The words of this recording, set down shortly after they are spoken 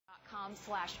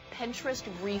JeNu.com/Pinterest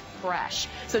refresh.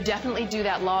 So definitely do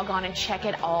that. Log on and check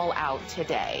it all out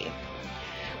today.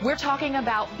 We're talking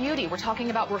about beauty. We're talking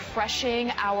about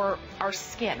refreshing our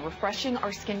skin, refreshing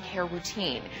our skincare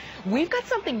routine. We've got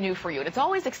something new for you, and it's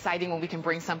always exciting when we can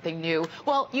bring something new.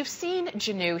 Well, you've seen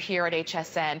JeNu here at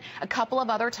HSN a couple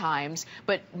of other times,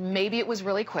 but maybe it was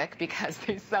really quick because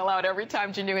they sell out every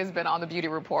time JeNu has been on the Beauty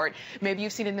Report. Maybe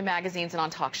you've seen it in the magazines and on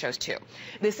talk shows too.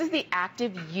 This is the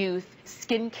ActiveYouth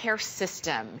skincare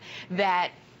system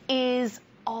that is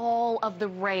all of the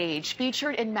rage,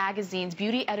 featured in magazines.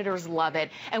 Beauty editors love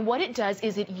it. And what it does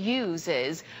is it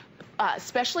uses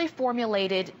specially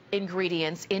formulated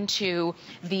ingredients into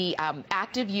the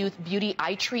ActiveYouth Beauty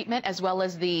Eye Treatment as well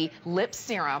as the lip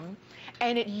serum.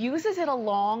 And it uses it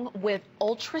along with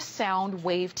ultrasound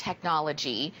wave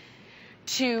technology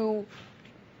to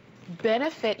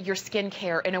benefit your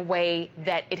skincare in a way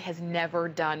that it has never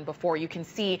done before. You can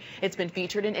see it's been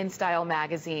featured in InStyle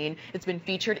magazine. It's been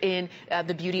featured in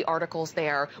the beauty articles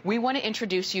there. We want to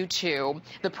introduce you to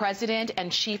the president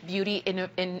and chief beauty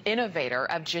innovator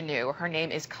of JeNu. Her name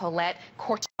is Colette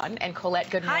Corton. And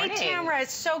Colette, good morning. Hi, Tamara.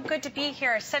 It's so good to be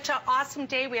here. Such an awesome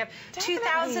day. We have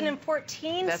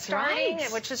 2014 starting,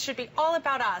 which should be all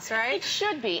about us, right? It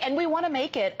should be. And we want to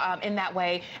make it in that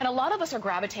way. And a lot of us are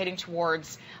gravitating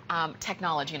towards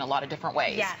technology in a lot of different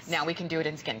ways. Yes. Now we can do it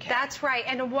in skincare. That's right.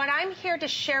 And what I'm here to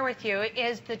share with you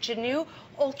is the JeNu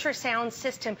ultrasound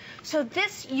system. So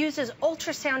this uses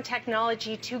ultrasound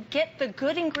technology to get the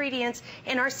good ingredients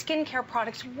in our skincare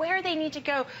products where they need to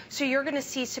go, so you're going to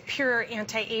see superior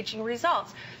anti-aging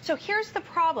results. So here's the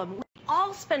problem. We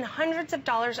all spend hundreds of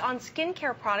dollars on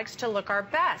skincare products to look our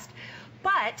best.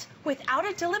 But without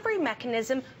a delivery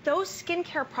mechanism, those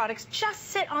skincare products just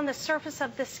sit on the surface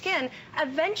of the skin,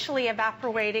 eventually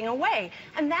evaporating away.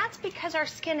 And that's because our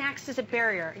skin acts as a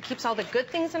barrier. It keeps all the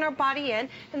good things in our body in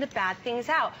and the bad things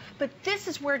out. But this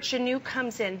is where JeNu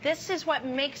comes in. This is what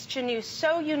makes JeNu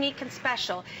so unique and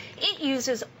special. It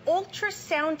uses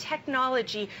ultrasound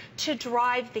technology to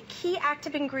drive the key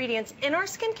active ingredients in our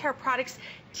skincare products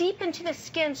deep into the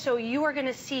skin, so you are going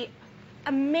to see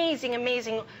amazing,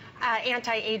 amazing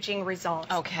anti-aging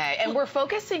results. Okay, and we're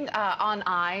focusing on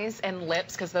eyes and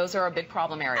lips because those are a big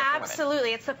problem area for women.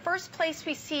 Absolutely. It's the first place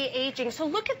we see aging. So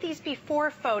look at these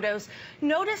before photos.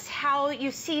 Notice how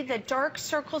you see the dark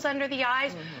circles under the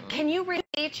eyes. Mm-hmm. Can you relate?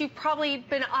 You've probably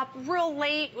been up real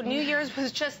late. New Year's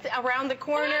was just around the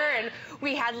corner and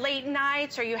we had late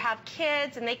nights, or you have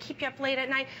kids and they keep you up late at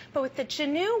night. But with the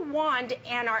JeNu wand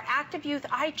and our ActiveYouth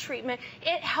eye treatment,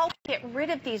 it helps get rid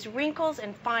of these wrinkles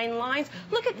and fine lines.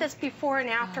 Look at this before and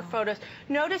after photos.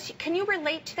 Notice, can you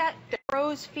relate to that? The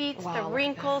crow's feet, the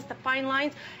wrinkles, the fine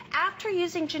lines. After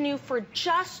using JeNu for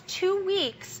just 2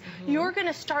 weeks, you're going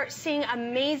to start seeing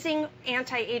amazing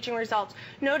anti-aging results.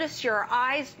 Notice your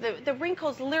eyes, the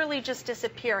wrinkles literally just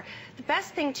disappear. The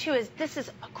best thing too is this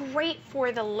is great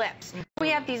for the lips. We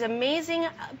have these amazing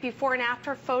before and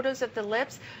after photos of the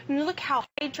lips. And look how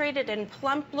hydrated and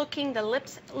plump looking the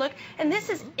lips look. And this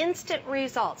is instant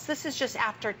results. This is just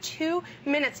after 2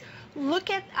 minutes. Look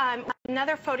at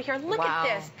another photo here. Look at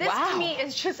this. This to me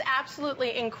is just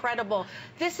absolutely incredible.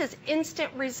 This is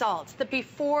instant results. The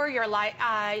before, your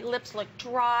lips look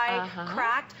dry,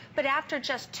 cracked, but after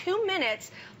just 2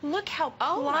 minutes, look how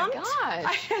plump. Oh my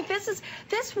gosh.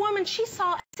 This woman, she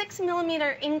saw a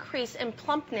 6mm increase in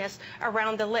plumpness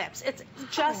around the lips. It's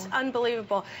just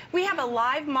unbelievable. We have a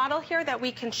live model here that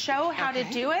we can show how to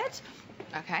do it.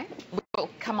 Okay. We'll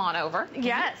come on over.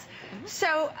 Yes.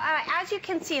 So as you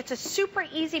can see, it's a super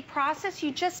easy process.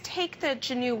 You just take the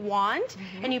JeNu wand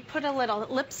and you put a little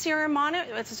lip serum on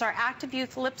it. This is our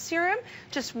ActiveYouth lip serum,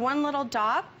 just one little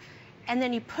dot. And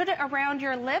then you put it around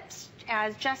your lips,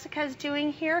 as Jessica's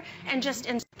doing here, and just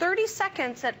in 30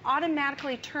 seconds, it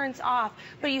automatically turns off.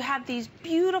 But you have these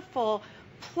beautiful,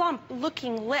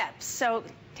 plump-looking lips. So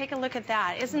take a look at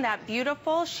that. Isn't that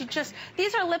beautiful?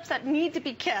 These are lips that need to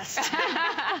be kissed.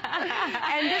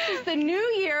 And this is the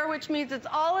new year, which means it's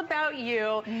all about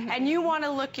you, and you want to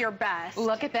look your best.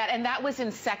 Look at that. And that was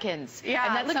in seconds. Yeah,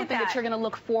 and that's something that you're going to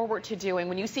look forward to doing.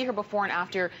 When you see her before and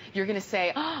after, you're going to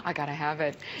say, oh, I got to have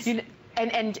it.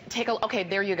 And take a, okay,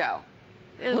 there you go.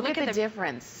 Look at the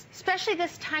difference. Especially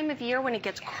this time of year when it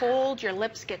gets cold, your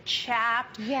lips get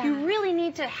chapped. Yeah. You really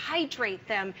need to hydrate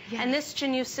them. Yes. And this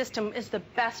JeNu system is the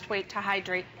best way to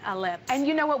hydrate lips. And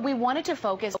you know what? We wanted to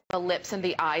focus the lips and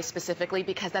the eyes specifically,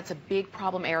 because that's a big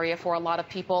problem area for a lot of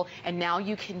people, and now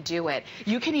you can do it.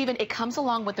 You can even, it comes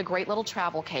along with a great little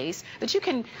travel case that you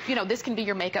can, you know, this can be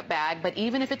your makeup bag, but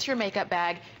even if it's your makeup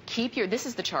bag, keep your, this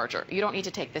is the charger. You don't need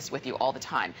to take this with you all the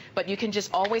time, but you can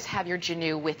just always have your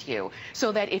JeNu with you,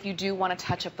 so that if you do want to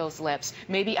touch up those lips,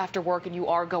 maybe after work and you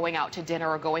are going out to dinner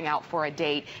or going out for a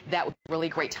date, that would be a really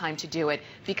great time to do it,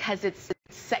 because it's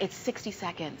 60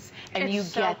 seconds and it's you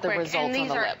so get the quick. results and on these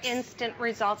the are lips. instant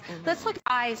results. Let's look at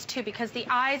eyes too, because the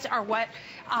eyes are what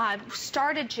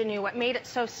started JeNu. What made it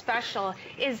so special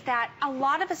is that a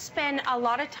lot of us spend a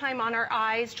lot of time on our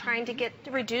eyes trying to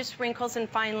reduce wrinkles and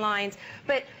fine lines,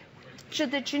 but the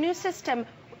JeNu system,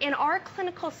 in our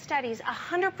clinical studies,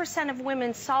 100% of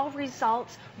women saw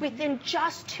results within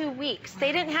just 2 weeks.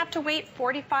 They didn't have to wait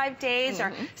 45 days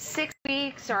or 6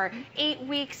 weeks or 8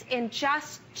 weeks. In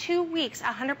just 2 weeks,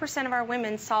 100% of our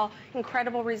women saw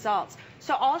incredible results.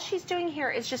 So all she's doing here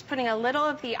is just putting a little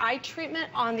of the eye treatment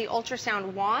on the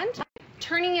ultrasound wand,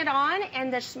 turning it on,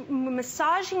 and just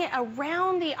massaging it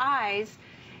around the eyes.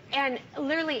 And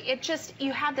literally, it just,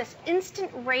 you have this instant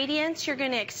radiance you're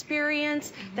going to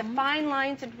experience. The fine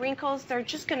lines and wrinkles, they're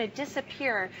just going to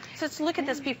disappear. So let's look at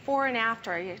this before and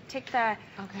after. You take the,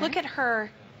 look at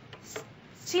her.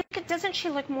 See, doesn't she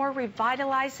look more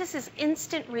revitalized? This is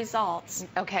instant results.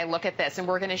 Okay, look at this. And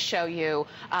we're going to show you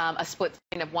a split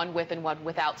screen of one with and one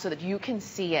without so that you can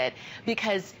see it,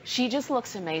 because she just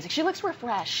looks amazing. She looks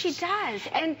refreshed. She does.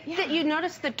 And you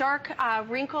notice the dark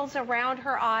wrinkles around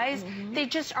her eyes. They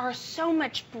just are so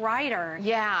much brighter.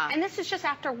 Yeah. And this is just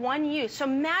after one use. So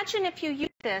imagine if you use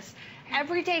this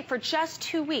every day for just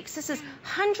 2 weeks. This is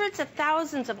hundreds of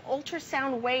thousands of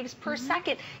ultrasound waves per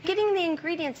second, getting the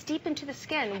ingredients deep into the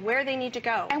skin where they need to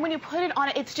go. And when you put it on,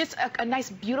 it's just a nice,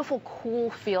 beautiful, cool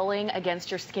feeling against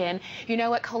your skin. You know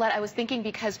what, Colette? I was thinking,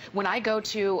 because when I go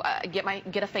to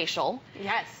get a facial,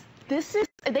 this is,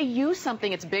 they use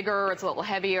something, it's bigger, it's a little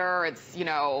heavier, it's, you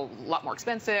know, a lot more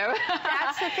expensive.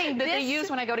 That's the thing. that they use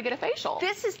when I go to get a facial.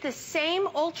 This is the same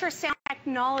ultrasound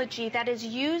technology that is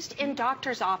used in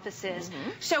doctors' offices.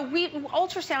 So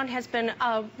ultrasound has been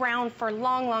around for a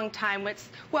long, long time. It's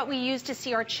what we use to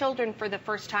see our children for the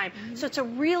first time. So it's a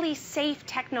really safe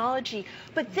technology.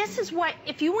 But this is what,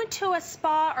 if you went to a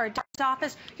spa or a doctor's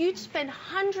office, you'd spend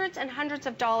hundreds and hundreds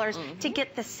of dollars to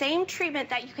get the same treatment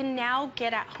that you can now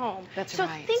get at home. That's so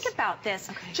right. Think about this.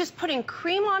 Just putting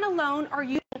cream on alone, or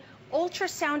using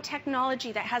ultrasound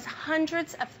technology that has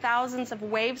hundreds of thousands of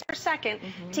waves per second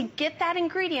to get that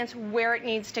ingredients where it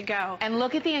needs to go. And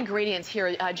look at the ingredients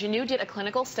here. JeNu did a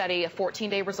clinical study of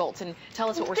 14-day results, and tell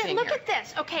us what we're seeing Look here. at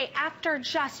this. Okay, after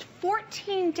just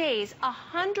 14 days,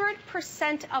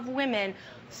 100% of women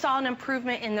saw an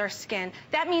improvement in their skin.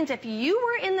 That means if you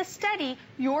were in the study,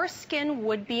 your skin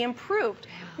would be improved.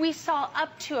 We saw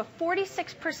up to a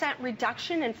 46%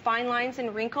 reduction in fine lines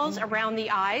and wrinkles around the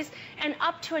eyes, and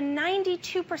up to a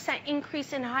 92%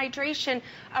 increase in hydration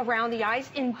around the eyes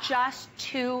in just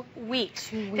 2 weeks.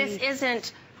 This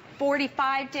isn't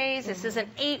 45 days, this isn't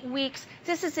 8 weeks,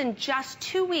 this is in just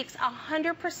 2 weeks.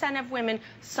 100% of women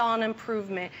saw an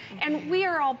improvement. And we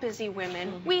are all busy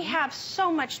women. We have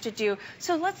so much to do.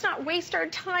 So let's not waste our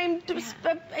time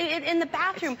in the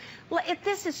bathroom.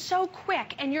 This is so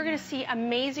quick, and you're going to see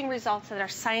amazing results that are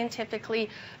scientifically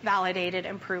validated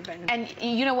and proven. And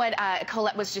you know what,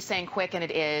 Colette was just saying quick, and it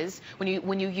is.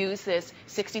 When you use this,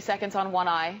 60 seconds on one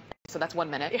eye, so that's 1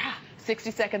 minute.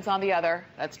 60 seconds on the other,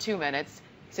 that's 2 minutes.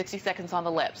 60 seconds on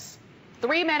the lips.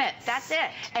 3 minutes. That's it.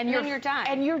 And then you're done.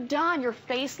 And you're done. Your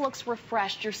face looks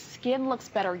refreshed. Your skin looks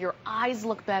better. Your eyes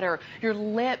look better. Your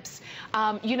lips.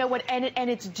 You know what? And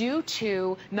it's due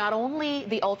to not only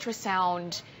the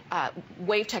ultrasound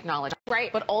wave technology,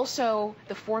 but also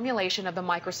the formulation of the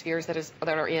microspheres that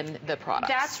are in the products.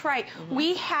 That's right.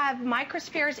 We have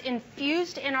microspheres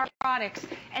infused in our products,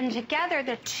 and together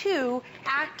the two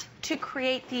act to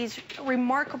create these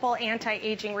remarkable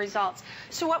anti-aging results.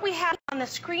 So what we have on the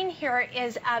screen here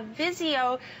is a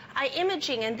Vizio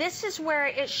imaging, and this is where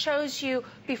it shows you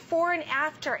before and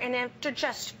after. And after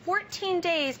just 14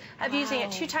 days of using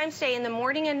it 2 times a day, in the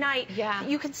morning and night,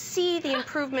 you can see the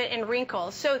improvement in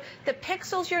wrinkles. So the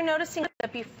pixels you're noticing, the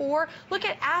before, look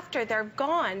at after, they're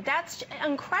gone. That's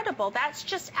incredible. That's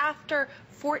just after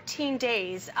 14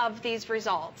 days of these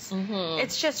results.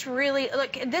 It's just really,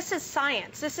 look, this is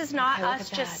science. This is not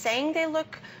us just saying they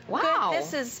look good.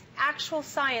 This is actual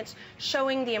science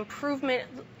showing the improvement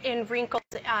in wrinkles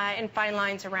and fine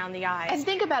lines around the eyes. And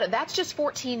think about it, that's just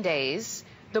 14 days.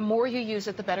 the more you use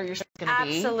it, the better your skin's going to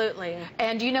be. Absolutely.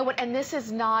 And you know what? And this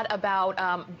is not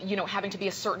about, you know, having to be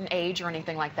a certain age or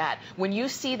anything like that. When you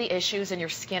see the issues in your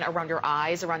skin around your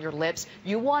eyes, around your lips,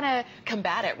 you want to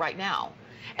combat it right now.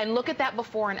 And look at that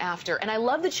before and after. And I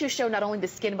love that you show not only the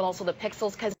skin, but also the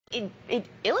pixels, because it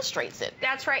illustrates it.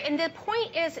 That's right. And the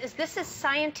point is this is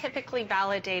scientifically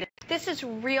validated. This is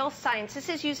real science. This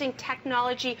is using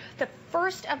technology, the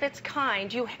first of its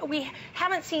kind. We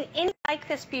haven't seen any like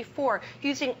this before,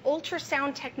 using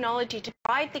ultrasound technology to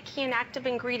provide the key and active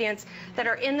ingredients that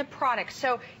are in the product.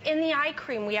 So in the eye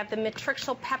cream, we have the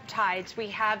matrixyl peptides, we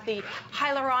have the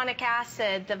hyaluronic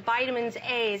acid, the vitamins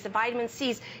A's, the vitamin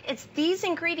C's. It's these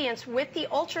ingredients with the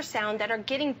ultrasound that are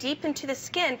getting deep into the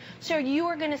skin, so you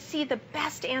are going to see the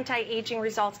best anti-aging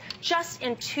results just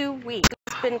in 2 weeks.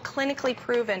 It's been clinically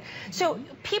proven. So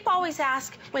people always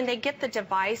ask when they get the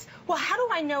device, well, how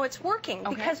do I know it's working?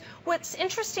 Okay. Because what's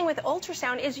interesting with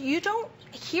ultrasound is you don't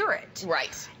hear it.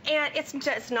 Right. And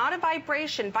it's not a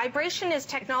vibration. Vibration is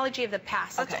technology of the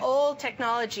past. That's Okay. old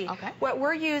technology. Okay. What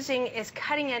we're using is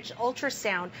cutting-edge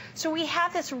ultrasound. So we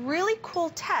have this really cool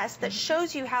test that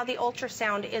shows you how the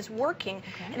ultrasound is working.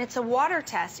 Okay. And it's a water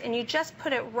test. And you just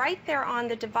put it right there on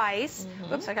the device.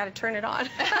 Oops, I got to turn it on.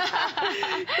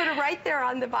 Put it right there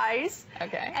on the device.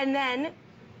 Okay. And then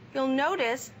you'll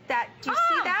notice that, do you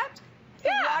see that? The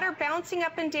Yeah. water bouncing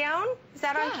up and down. Is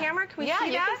that on camera? Can we see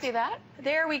that? Yeah, you can see that.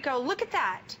 There we go. Look at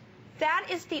that. That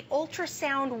is the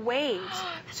ultrasound waves.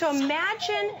 So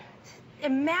imagine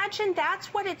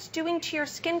that's what it's doing to your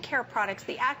skincare products,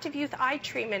 the ActiveYouth eye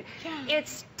treatment. Yeah.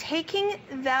 It's taking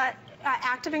the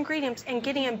active ingredients and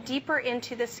getting them deeper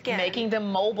into the skin. Making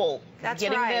them mobile. That's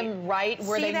getting right. them right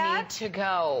where See they that? need to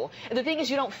go. And the thing is,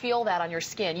 you don't feel that on your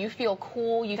skin. You feel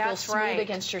cool, you That's feel smooth right.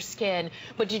 against your skin.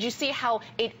 But did you see how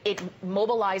it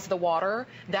mobilized the water?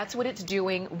 That's what it's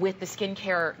doing with the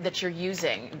skincare that you're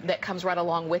using that comes right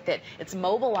along with it. It's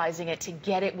mobilizing it to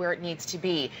get it where it needs to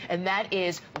be. And that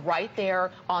is right there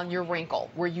on your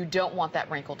wrinkle, where you don't want that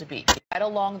wrinkle to be. Right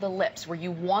along the lips, where you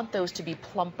want those to be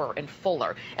plumper and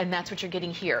fuller. And that's what you're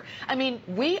getting here. I mean,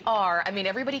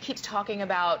 everybody keeps talking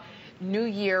about New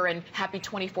Year and happy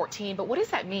 2014, but what does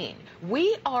that mean?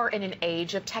 We are in an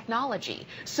age of technology.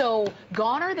 So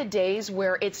gone are the days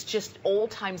where it's just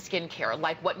old-time skincare,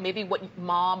 like what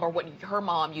mom or what her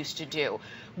mom used to do.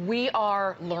 We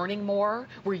are learning more,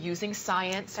 we're using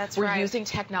science, we're using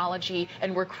technology,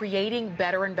 and we're creating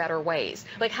better and better ways.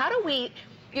 Like, how do we,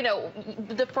 you know,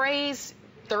 the phrase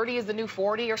 30 is the new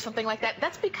 40 or something like that,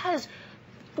 that's because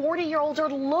 40-year-olds are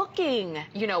looking,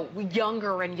 you know,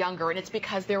 younger and younger, and it's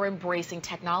because they're embracing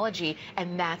technology,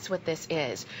 and that's what this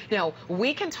is. Now,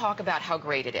 we can talk about how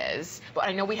great it is, but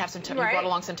I know we have some, we brought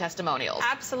along some testimonials.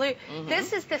 Absolutely.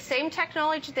 This is the same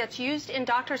technology that's used in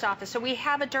doctor's office. So we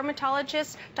have a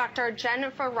dermatologist, Dr.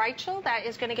 Jennifer Reichel, that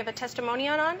is going to give a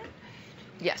testimonial on it.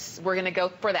 Yes, we're going to go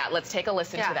for that. Let's take a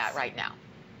listen to that right now.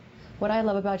 What I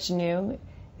love about JeNu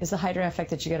is the hydrating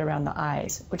effect that you get around the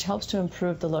eyes, which helps to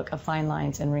improve the look of fine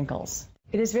lines and wrinkles.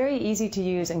 It is very easy to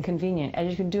use and convenient,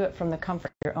 as you can do it from the comfort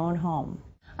of your own home.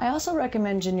 I also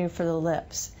recommend JeNu for the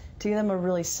lips, to give them a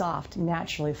really soft,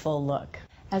 naturally full look.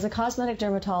 As a cosmetic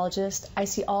dermatologist, I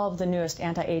see all of the newest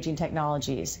anti-aging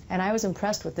technologies, and I was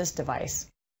impressed with this device.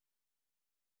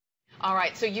 All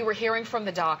right, so you were hearing from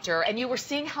the doctor, and you were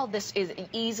seeing how this is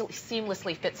easily,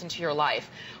 seamlessly fits into your life.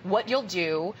 What you'll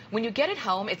do, when you get it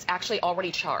home, it's actually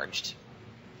already charged.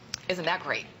 Isn't that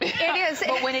great? It is.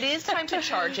 But when it is time to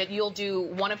charge it, you'll do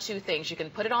one of two things. You can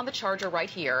put it on the charger right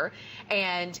here,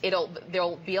 and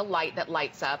there'll be a light that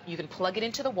lights up. You can plug it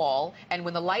into the wall, and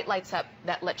when the light lights up,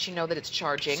 that lets you know that it's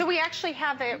charging. So we actually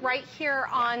have it right here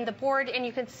on the board, and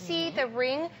you can see the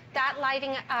ring. That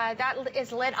lighting, that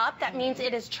is lit up. That means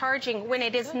it is charging. When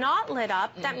it is not lit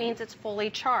up, that means it's fully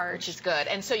charged. Which is good.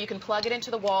 And so you can plug it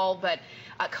into the wall, but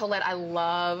Colette, I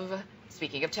love,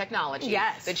 speaking of technology,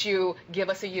 that you give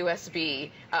us a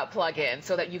USB plug-in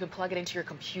so that you can plug it into your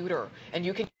computer. And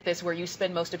you can do this where you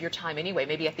spend most of your time anyway,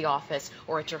 maybe at the office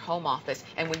or at your home office.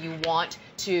 And when you want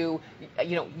to,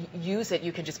 you know, use it,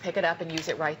 you can just pick it up and use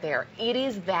it right there. It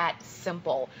is that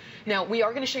simple. Now, we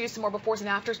are going to show you some more befores and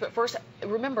afters, but first,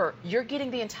 remember, you're getting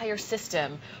the entire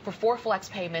system for 4 flex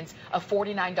payments of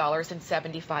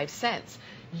 $49.75.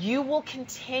 You will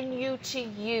continue to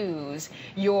use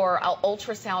your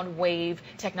ultrasound wave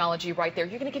technology right there.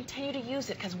 You're going to continue to use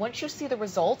it because once you see the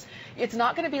results, it's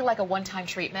not going to be like a one-time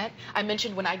treatment. I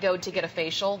mentioned when I go to get a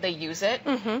facial, they use it.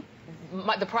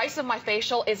 The price of my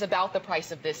facial is about the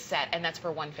price of this set, and that's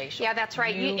for one facial. Yeah, that's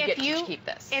right. You get to keep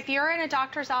this. If you're in a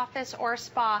doctor's office or a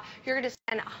spa, you're going to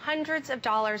and hundreds of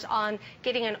dollars on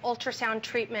getting an ultrasound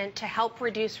treatment to help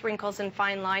reduce wrinkles and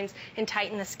fine lines and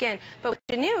tighten the skin. But with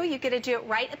JeNu, you get to do it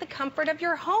right at the comfort of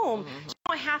your home. You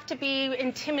don't have to be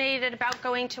intimidated about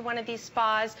going to one of these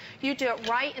spas. You do it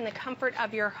right in the comfort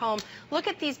of your home. Look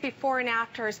at these before and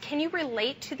afters. Can you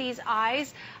relate to these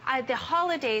eyes? The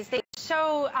holidays, they're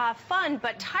so fun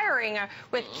but tiring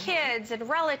with kids and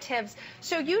relatives.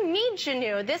 So you need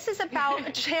JeNu. This is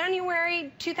about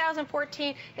January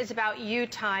 2014 is about you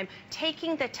time.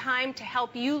 Taking the time to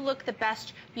help you look the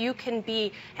best you can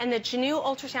be. And the JeNu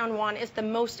ultrasound wand is the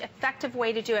most effective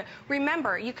way to do it.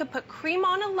 Remember, you could put cream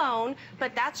on alone,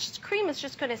 but cream is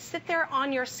just going to sit there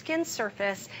on your skin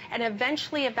surface and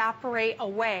eventually evaporate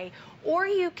away. Or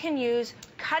you can use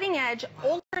cutting-edge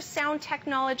ultrasound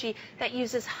technology that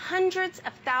uses hundreds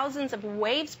of thousands of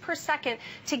waves per second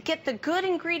to get the good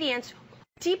ingredients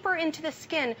deeper into the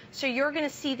skin, so you're going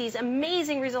to see these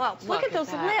amazing results. Look at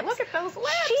those lips. Look at those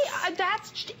lips.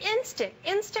 That's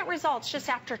instant results just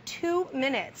after 2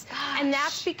 minutes. Gosh. And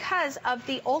that's because of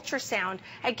the ultrasound.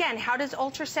 Again, how does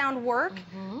ultrasound work?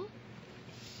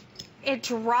 It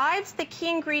drives the key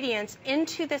ingredients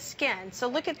into the skin. So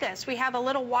look at this. We have a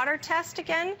little water test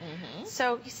again.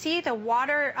 So you see the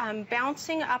water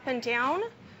bouncing up and down.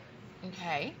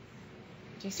 Okay.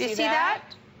 Do you see that?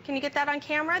 Can you get that on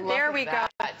camera? There we go.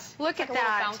 Look at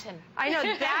that. Fountain. I know,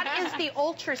 that is the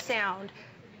ultrasound.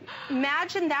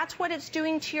 Imagine that's what it's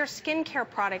doing to your skincare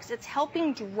products. It's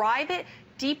helping drive it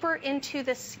deeper into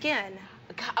the skin.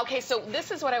 Okay, so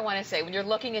this is what I want to say. When you're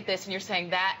looking at this and you're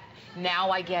saying that,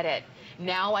 now I get it.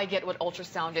 Now I get what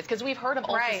ultrasound is. Because we've heard of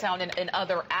ultrasound in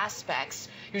other aspects,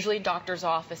 usually in doctors'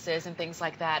 offices and things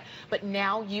like that. But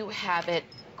now you have it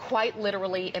quite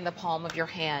literally in the palm of your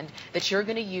hand that you're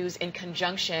going to use in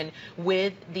conjunction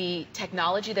with the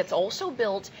technology that's also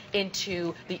built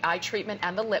into the eye treatment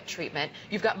and the lip treatment.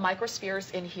 You've got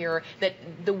microspheres in here that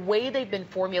the way they've been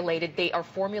formulated, they are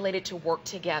formulated to work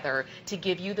together to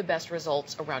give you the best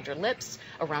results around your lips,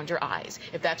 around your eyes.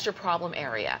 If that's your problem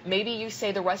area, maybe you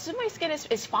say the rest of my skin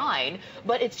is fine,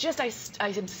 but it's just I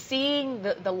am seeing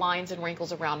the lines and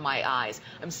wrinkles around my eyes.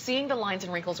 I'm seeing the lines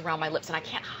and wrinkles around my lips, and I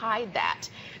can't hide that.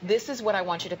 This is what I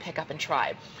want you to pick up and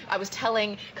try. I was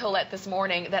telling Colette this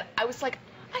morning that I was like,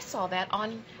 I saw that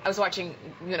on, I was watching,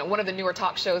 one of the newer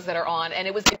talk shows that are on, and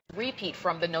it was a repeat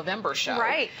from the November show.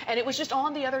 Right. And it was just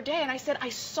on the other day, and I said, I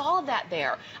saw that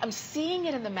there. I'm seeing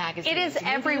it in the magazine. It is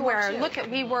everywhere. Look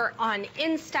at, we were on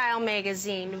InStyle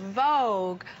magazine,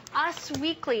 Vogue, Us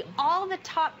Weekly. All the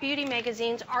top beauty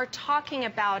magazines are talking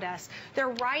about us. They're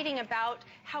writing about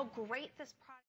how great this product